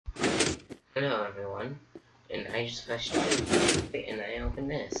Hello everyone, and I just flashed and I opened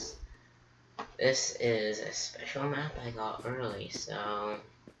this. This is a special map I got early, so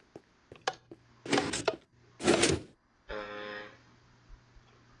uh,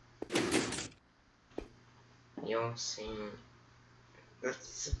 you'll see.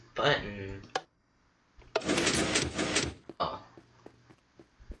 That's a button. Oh,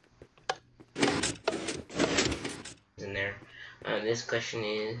 it's in there. This question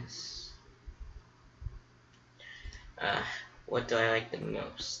is, uh, what do I like the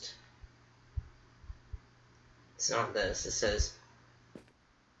most? It's not this. It says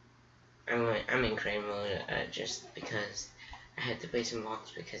I'm in crane mode just because I had to play some blocks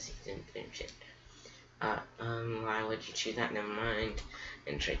because he didn't finish it. Why would you choose that? Never mind.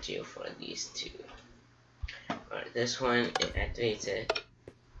 And trade you for these two. Alright, this one, it activates it.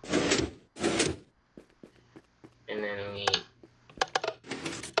 And then we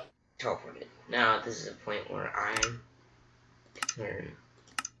teleport it. Now, this is a point where I turn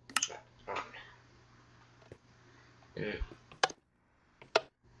on. And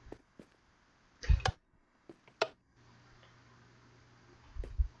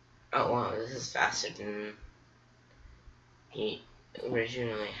oh wow, this is faster than he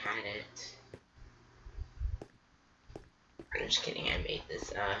originally had it. I'm just kidding, I made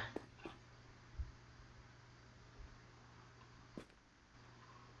this,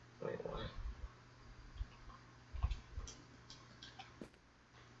 wait, what?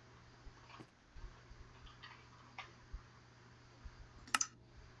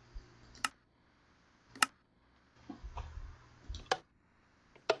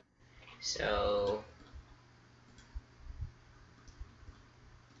 So,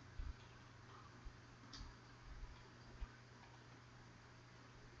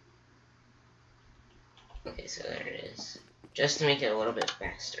 okay, so there it is. Just to make it a little bit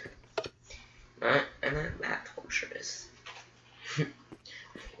faster. Not that torturous.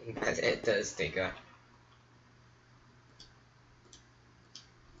 But it does take a...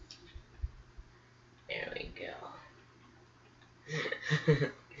 There we go.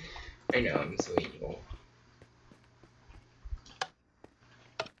 I know, I'm so evil.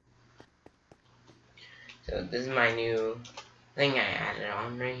 So this is my new thing I added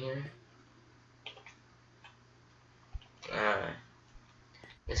on right here.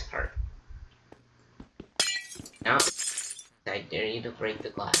 This part. Now, I dare you to break the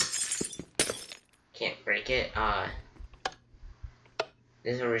glass. Can't break it.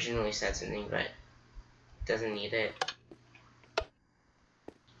 This originally said something, but doesn't need it.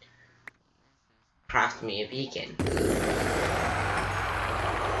 Craft me a beacon.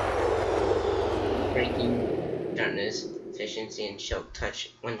 Breaking darkness, efficiency, and choke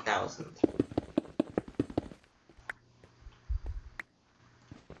touch 1000.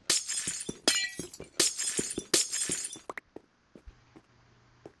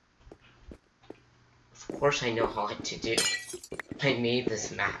 Of course I know what to do. I made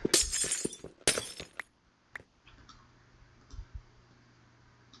this map.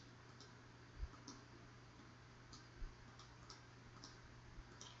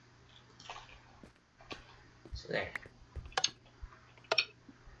 So there.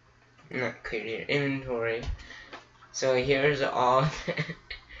 Not clear your inventory. So here's all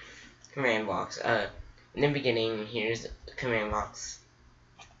command box. In the beginning, here's the command box.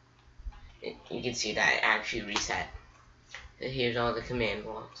 You can see that it actually reset. So here's all the command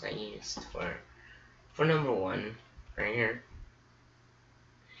blocks I used for number 1 right here.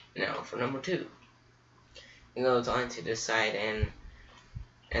 Now for number 2, it goes on to the side and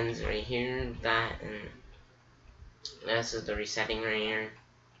ends right here. That and this is the resetting right here.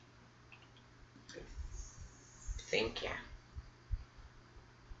 I think, yeah.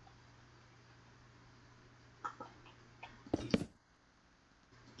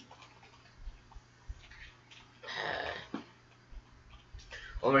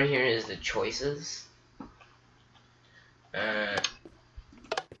 Over here is the choices.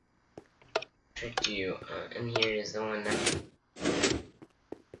 Trick you, and here is the one that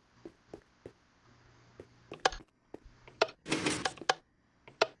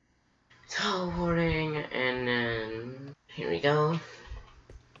teleporting, and then here we go.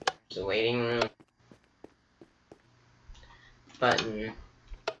 The waiting room button.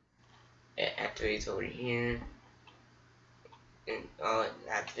 It activates over here. And all it's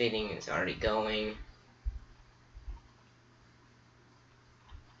activating is already going.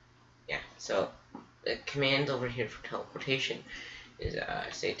 Yeah, so the command over here for teleportation is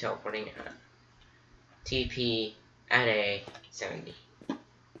say teleporting TP at a 70.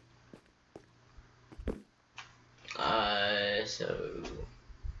 So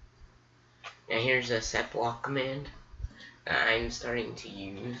here's a set block command that I'm starting to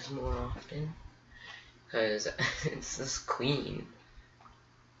use more often because it's just clean.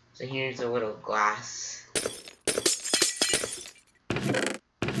 So here's a little glass.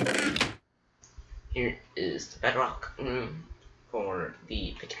 Here is the bedrock room for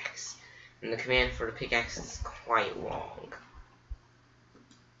the pickaxe. And the command for the pickaxe is quite long.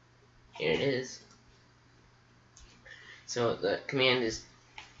 Here it is. So the command is,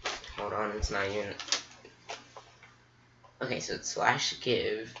 hold on, it's not even, okay, so it's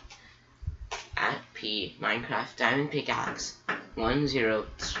 /give @p Minecraft diamond pickaxe 10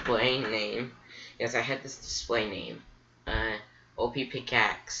 display name. Yes, I had this display name. OP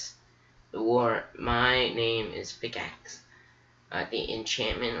pickaxe. My name is pickaxe. The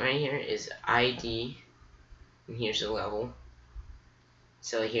enchantment right here is ID, and here's the level.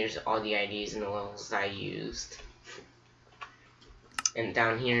 So here's all the IDs and the levels that I used. And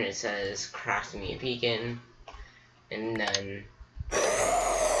down here it says craft me a beacon, and then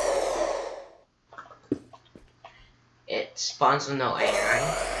it spawns with no AI.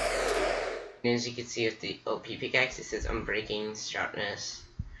 And as you can see with the OP pickaxe, it says unbreaking sharpness.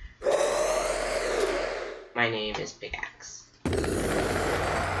 My name is Pickaxe.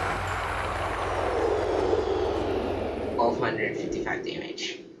 1255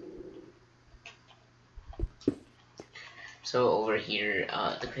 damage. So over here,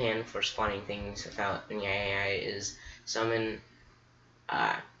 the command for spawning things without any AI is summon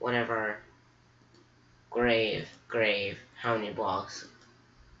whatever grave, how many blocks,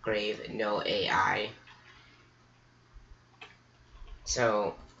 grave, no AI.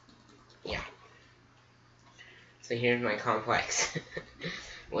 So yeah. So here's my complex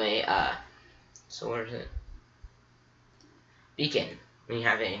way, so where's it? Beacon, when you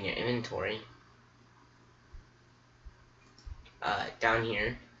have it in your inventory. Down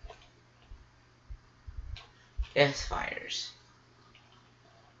here, death fires.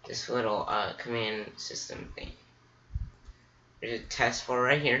 This little command system thing. There's a test for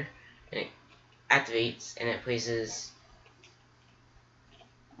right here, and it activates and it places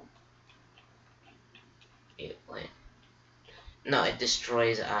it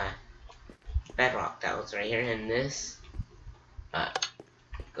destroys bedrock that was right here, and this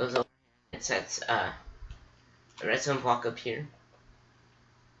goes over and it sets a redstone block up here.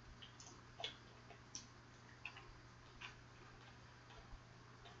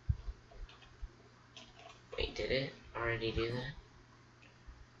 Wait, did it already do that?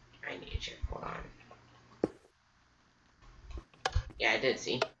 I need to check, hold on. Yeah, I did,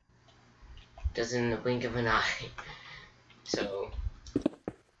 see? Does in the blink of an eye. So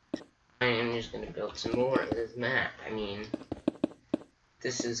I am just gonna build some more of this map. I mean,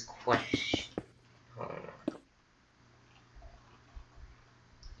 this is question. Hold on.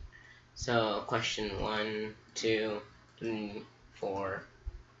 So question 1, 2, 3, 4,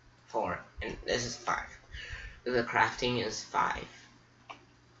 and this is 5. The crafting is 5.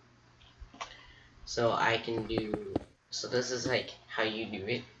 So I can do. So this is like how you do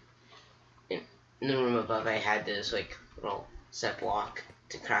it. In the room above, I had this like little set block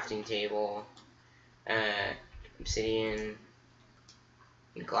to crafting table, obsidian,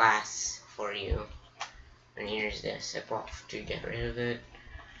 glass for you, and here's the set block to get rid of it.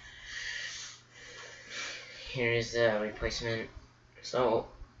 Here's the replacement. So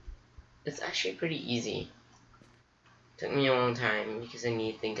it's actually pretty easy. Took me a long time because I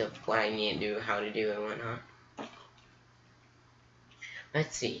need to think of what I need to do, how to do it, and whatnot.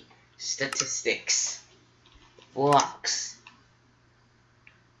 Let's see. Statistics. Blocks.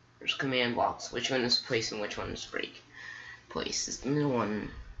 There's command blocks. Which one is place and which one is break? Place is the middle one.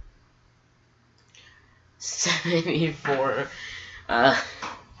 74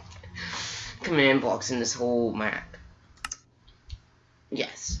 command blocks in this whole map.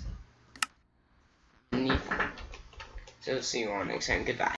 Yes. So see you all next time. Goodbye.